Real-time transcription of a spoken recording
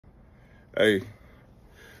Hey,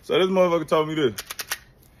 so this motherfucker told me this.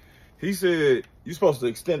 He said, you supposed to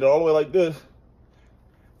extend it all the way like this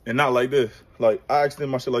and not like this. Like, I extend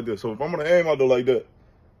my shit like this. So if I'm gonna aim, I'll do like that.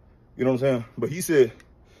 You know what I'm saying? But he said,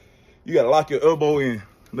 you gotta lock your elbow in.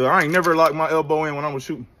 Look, I ain't never locked my elbow in when I was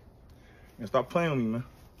shooting. And stop playing with me, man.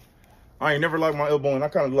 I ain't never locked my elbow in. I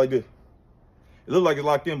kind of do like this. It look like it's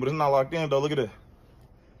locked in, but it's not locked in, though. Look at that.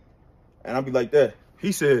 And I'll be like that.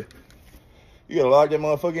 He said, you gotta lock that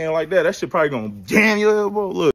motherfucker in like that. That shit probably gonna jam your elbow. Look.